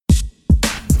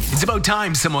It's about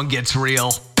time someone gets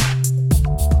real.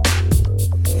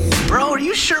 Bro, are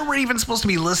you sure we're even supposed to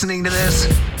be listening to this?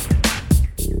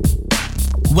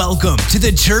 Welcome to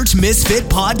the Church Misfit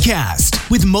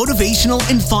Podcast with motivational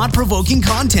and thought-provoking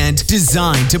content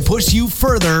designed to push you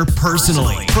further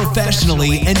personally,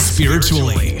 professionally, and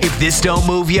spiritually. If this don't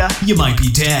move ya, you might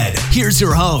be dead. Here's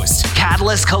your host,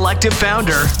 Catalyst Collective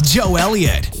founder, Joe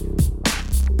Elliott.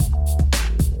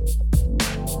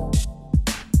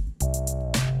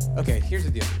 Okay, here's the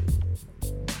deal.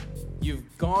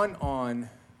 You've gone on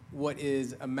what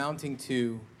is amounting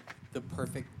to the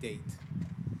perfect date.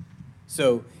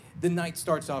 So the night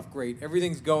starts off great.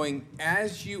 Everything's going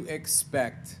as you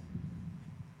expect.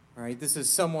 All right, this is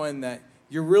someone that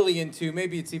you're really into.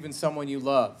 Maybe it's even someone you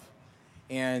love.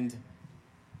 And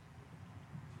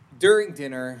during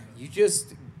dinner, you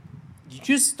just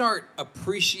start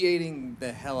appreciating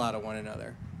the hell out of one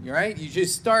another. Right? You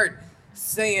just start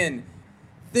saying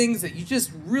things that you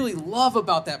just really love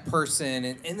about that person,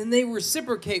 and then they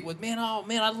reciprocate with, man,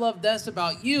 I love this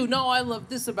about you. No, I love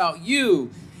this about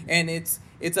you. And it's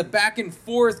a back and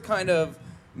forth kind of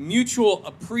mutual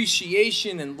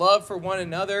appreciation and love for one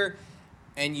another.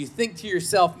 And you think to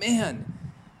yourself, man,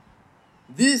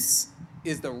 this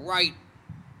is the right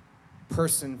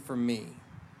person for me.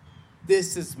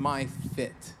 This is my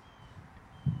fit.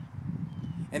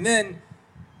 And then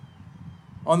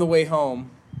on the way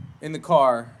home, in the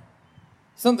car,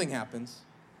 something happens.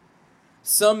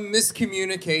 Some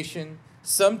miscommunication,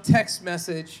 some text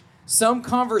message, some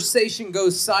conversation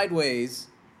goes sideways,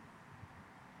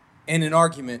 and an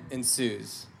argument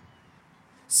ensues.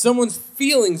 Someone's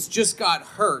feelings just got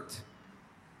hurt.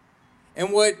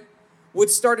 And what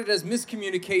started as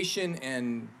miscommunication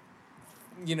and,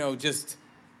 just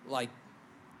like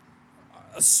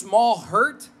a small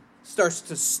hurt starts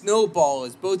to snowball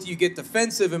as both of you get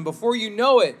defensive, and before you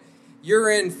know it,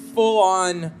 you're in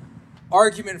full-on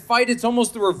argument fight. It's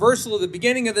almost the reversal of the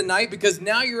beginning of the night, because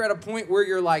now you're at a point where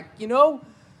you're like,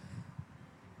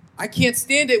 I can't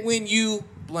stand it when you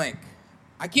blank.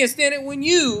 I can't stand it when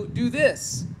you do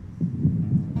this.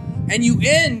 And you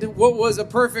end what was a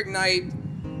perfect night,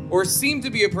 or seemed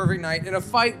to be a perfect night, in a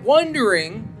fight,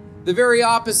 wondering the very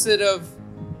opposite of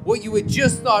what you had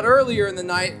just thought earlier in the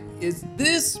night. Is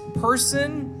this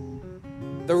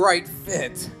person the right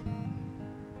fit?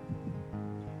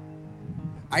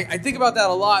 I think about that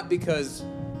a lot, because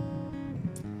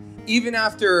even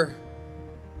after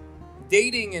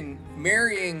dating and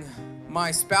marrying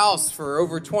my spouse for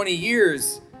over 20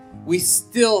 years, we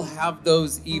still have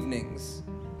those evenings.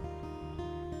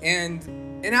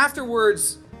 And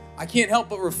afterwards, I can't help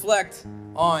but reflect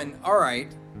on, all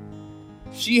right,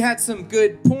 she had some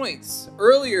good points.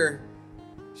 Earlier,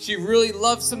 she really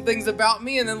loved some things about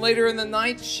me, and then later in the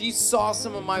night, she saw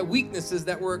some of my weaknesses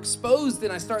that were exposed,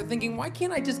 and I started thinking, why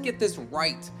can't I just get this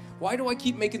right? Why do I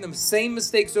keep making the same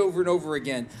mistakes over and over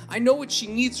again? I know what she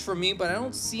needs from me, but I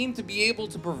don't seem to be able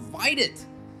to provide it.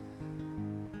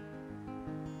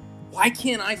 Why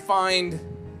can't I find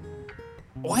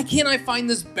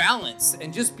this balance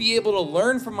and just be able to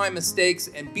learn from my mistakes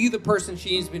and be the person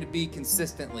she needs me to be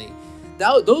consistently?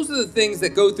 Those are the things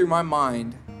that go through my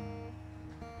mind.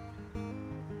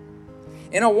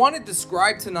 And I want to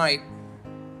describe tonight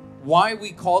why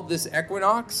we called this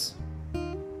equinox.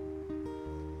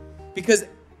 Because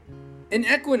an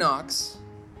equinox,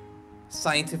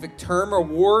 scientific term or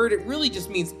word, it really just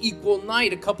means equal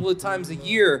night. A couple of times a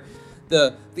year,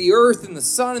 the earth and the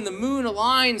sun and the moon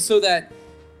align so that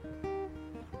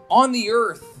on the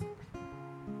earth,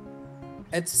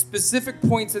 at specific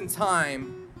points in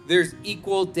time, there's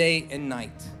equal day and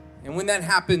night. And when that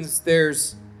happens,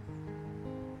 there's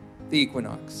the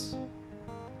equinox.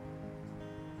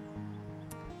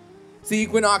 So the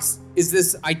equinox is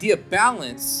this idea of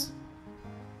balance,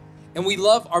 and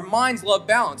our minds love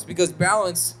balance, because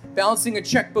balancing a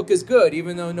checkbook is good,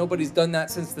 even though nobody's done that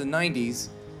since the 90s.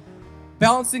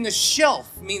 Balancing a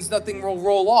shelf means nothing will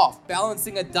roll off.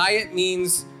 Balancing a diet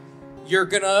means you're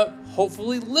gonna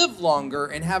hopefully live longer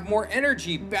and have more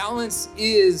energy. Balance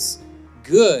is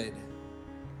good.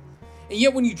 And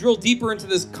yet when you drill deeper into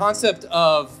this concept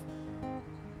of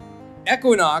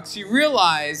equinox, you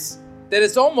realize that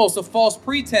it's almost a false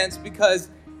pretense, because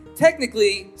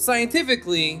technically,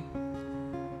 scientifically,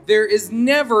 there is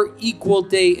never equal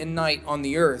day and night on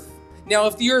the earth. Now,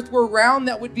 if the earth were round,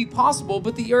 that would be possible,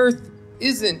 but the earth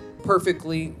isn't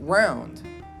perfectly round.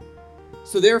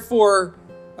 So therefore,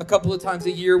 a couple of times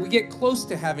a year, we get close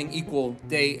to having equal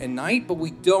day and night, but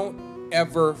we don't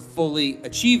ever fully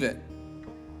achieve it.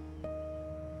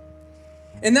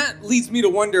 And that leads me to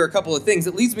wonder a couple of things.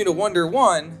 It leads me to wonder,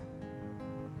 one,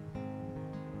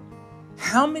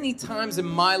 how many times in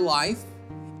my life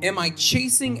am I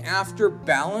chasing after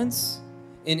balance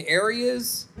in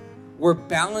areas where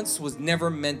balance was never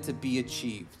meant to be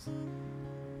achieved?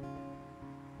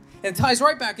 And it ties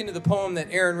right back into the poem that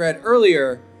Aaron read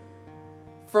earlier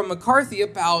from McCarthy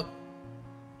about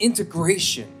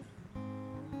integration.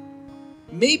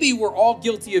 Maybe we're all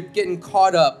guilty of getting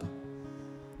caught up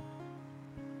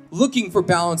looking for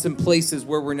balance in places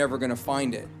where we're never going to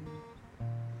find it.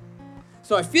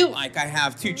 So I feel like I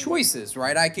have two choices,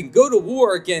 right? I can go to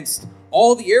war against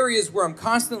all the areas where I'm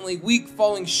constantly weak,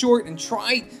 falling short, and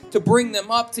try to bring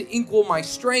them up to equal my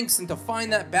strengths and to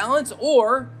find that balance,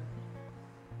 or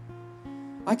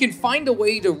I can find a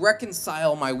way to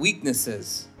reconcile my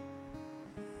weaknesses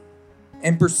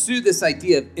and pursue this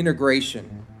idea of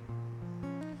integration.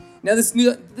 Now,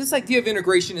 this idea of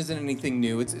integration isn't anything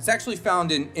new. It's actually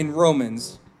found in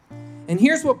Romans. And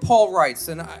here's what Paul writes,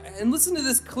 and listen to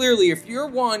this clearly. If you're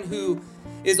one who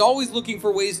is always looking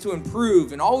for ways to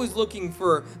improve and always looking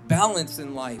for balance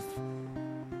in life,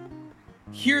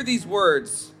 hear these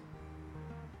words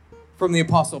from the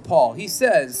Apostle Paul. He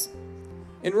says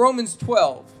in Romans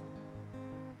 12,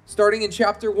 starting in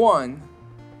chapter 1,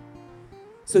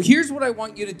 so here's what I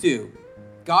want you to do.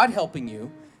 God helping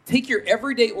you. Take your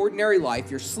everyday, ordinary life,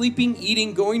 your sleeping,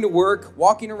 eating, going to work,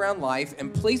 walking around life,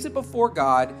 and place it before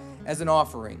God as an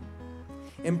offering.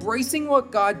 Embracing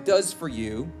what God does for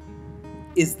you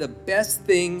is the best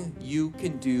thing you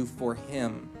can do for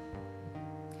Him.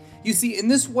 You see, in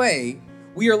this way,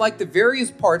 we are like the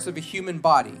various parts of a human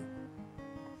body.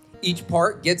 Each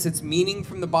part gets its meaning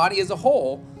from the body as a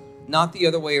whole, not the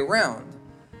other way around.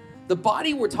 The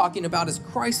body we're talking about is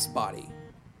Christ's body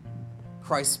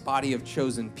of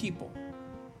chosen people.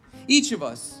 Each of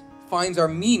us finds our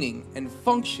meaning and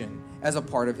function as a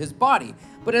part of His body.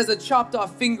 But as a chopped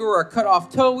off finger or a cut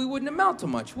off toe, we wouldn't amount to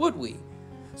much, would we?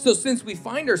 So since we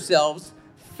find ourselves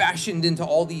fashioned into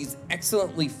all these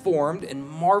excellently formed and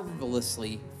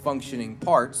marvelously functioning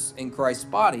parts in Christ's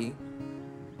body,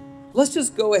 let's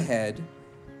just go ahead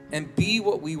and be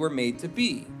what we were made to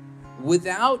be,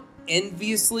 without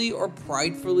enviously or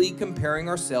pridefully comparing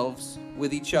ourselves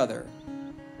with each other,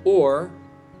 or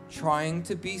trying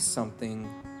to be something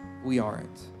we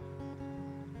aren't.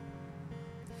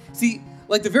 See,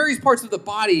 like the various parts of the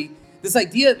body, this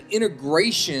idea of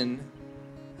integration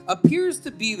appears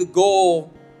to be the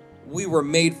goal we were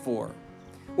made for.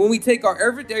 When we take our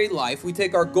everyday life, we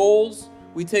take our goals,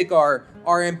 we take our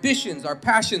ambitions, our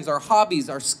passions, our hobbies,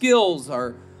 our skills,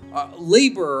 our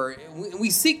labor, we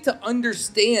seek to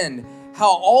understand how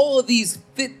all of these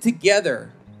fit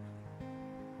together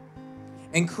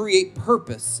and create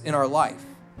purpose in our life.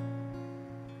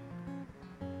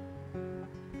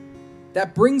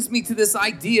 That brings me to this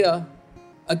idea,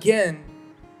 again,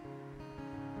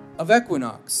 of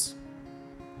equinox.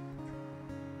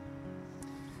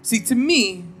 See, to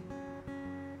me,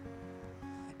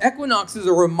 equinox is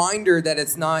a reminder that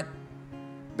it's not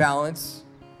balance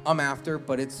I'm after,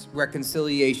 but it's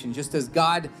reconciliation. Just as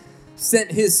God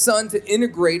sent His Son to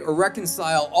integrate or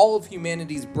reconcile all of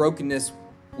humanity's brokenness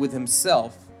with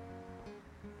Himself,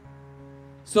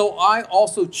 so I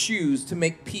also choose to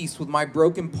make peace with my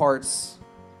broken parts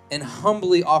and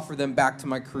humbly offer them back to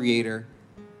my Creator,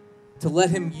 to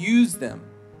let Him use them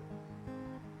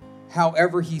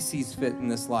however He sees fit in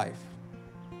this life.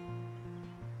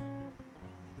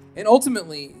 And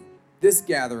ultimately, this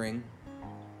gathering,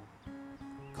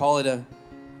 call it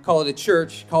a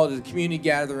church, call it a community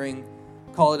gathering,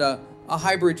 call it a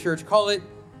hybrid church, call it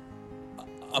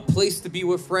a place to be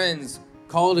with friends,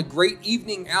 call it a great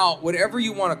evening out, whatever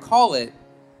you want to call it.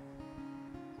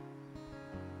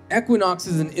 Equinox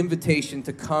is an invitation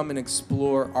to come and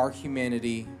explore our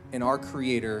humanity and our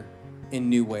Creator in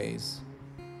new ways.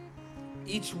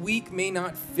 Each week may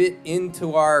not fit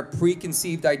into our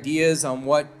preconceived ideas on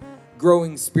what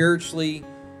growing spiritually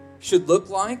should look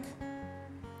like,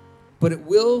 but it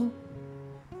will,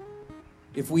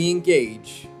 if we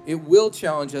engage, it will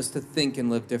challenge us to think and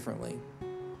live differently.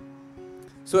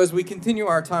 So as we continue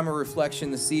our time of reflection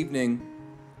this evening,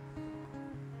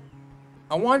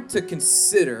 I want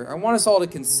us all to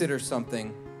consider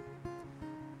something.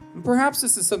 And perhaps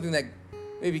this is something that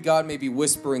maybe God may be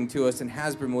whispering to us and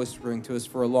has been whispering to us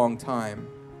for a long time.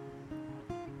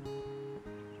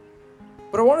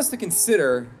 But I want us to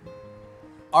consider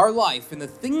our life and the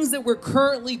things that we're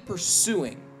currently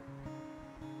pursuing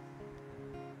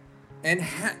and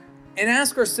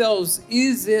ask ourselves,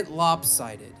 is it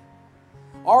lopsided?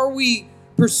 Are we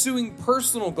pursuing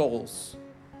personal goals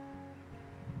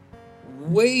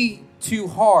way too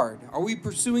hard? Are we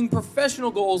pursuing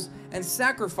professional goals and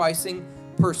sacrificing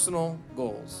personal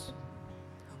goals?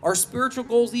 Are spiritual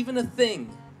goals even a thing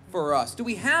for us? Do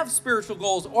we have spiritual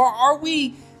goals, or are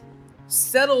we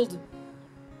settled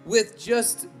with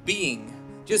just being?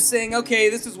 Just saying, okay,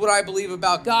 this is what I believe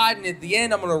about God, and at the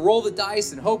end, I'm going to roll the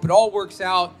dice and hope it all works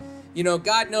out.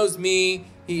 God knows me.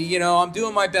 I'm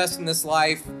doing my best in this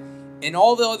life. And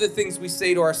all the other things we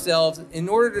say to ourselves in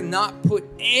order to not put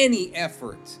any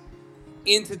effort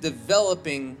into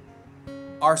developing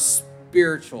our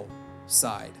spiritual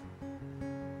side.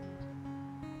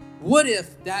 What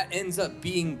if that ends up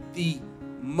being the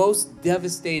most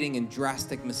devastating and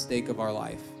drastic mistake of our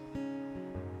life?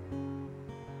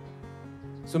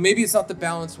 So maybe it's not the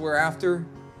balance we're after.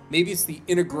 Maybe it's the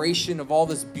integration of all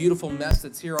this beautiful mess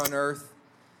that's here on earth.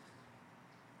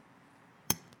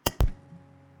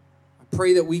 I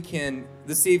pray that we can,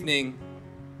 this evening,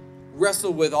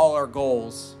 wrestle with all our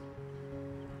goals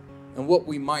and what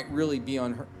we might really be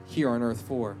here on earth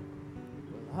for.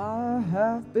 I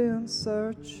have been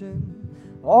searching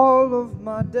all of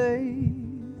my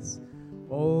days,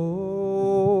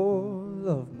 all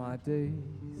of my days.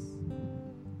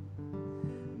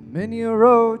 Many a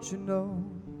road,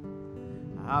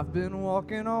 I've been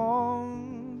walking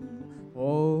on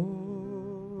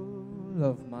all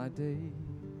of my days.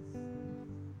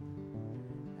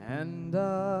 And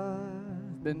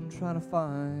I've been trying to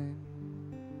find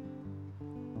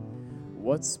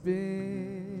what's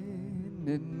been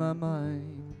in my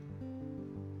mind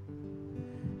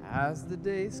as the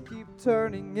days keep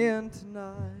turning into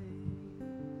night.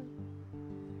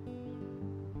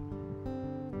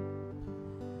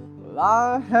 Well,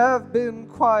 I have been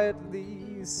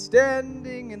quietly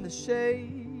standing in the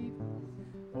shade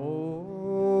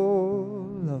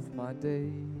all of my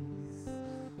days.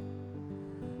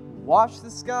 Watch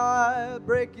the sky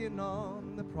breaking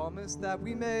on the promise that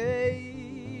we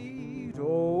made.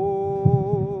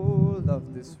 All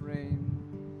of this rain.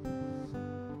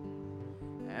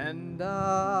 And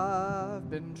I've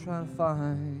been trying to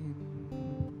find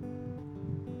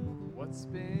what's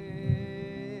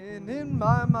been in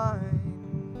my mind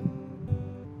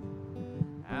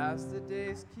as the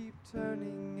days keep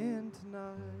turning into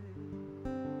night.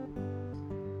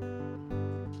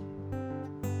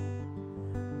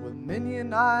 Well, many a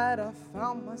night I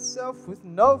found myself with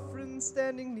no friend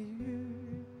standing near.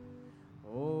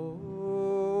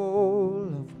 All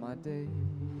of my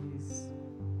days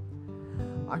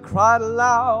I cried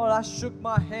aloud, I shook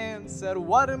my hands, said,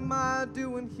 what am I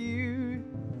doing here?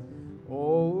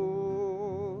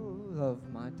 All of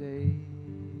my days.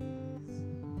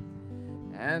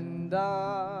 And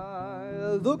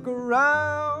I look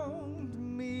around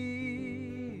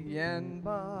me and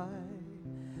my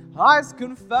eyes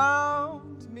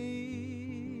confound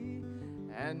me,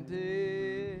 and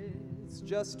it's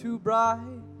just too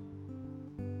bright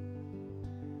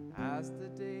as the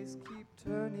days keep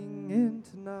turning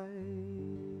into night.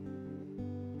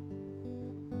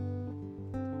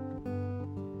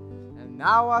 And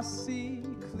now I see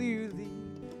clearly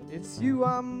it's you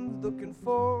I'm looking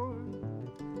for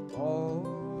all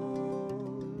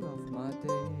of my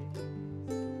days.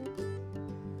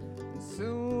 And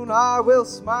soon I will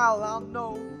smile, I'll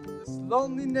know this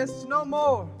loneliness no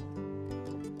more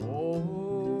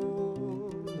all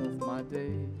of my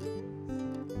days.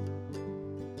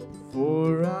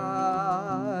 For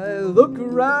I look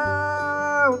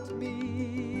around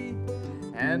me,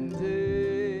 and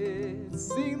it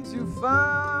seems you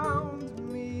found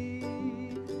me,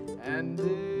 and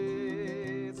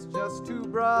it's just too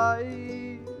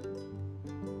bright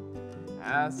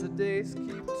as the days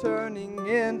keep turning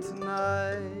into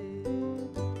night,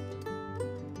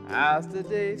 as the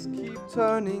days keep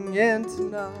turning into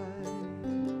night.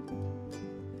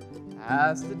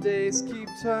 As the days keep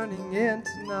turning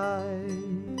into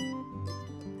night,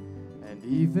 and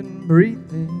even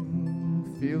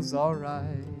breathing feels alright,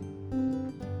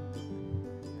 and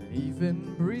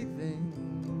even breathing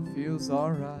feels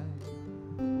alright,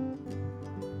 and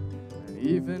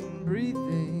even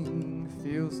breathing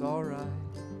feels alright,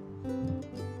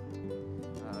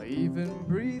 even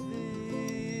breathing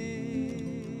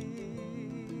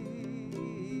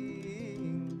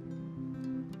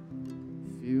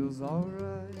feels alright.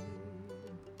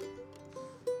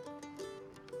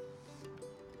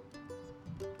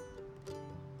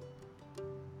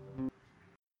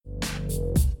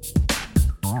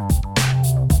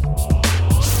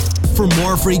 For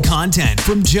more free content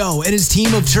from Joe and his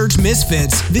team of church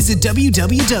misfits, visit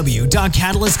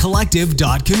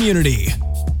www.catalystcollective.community.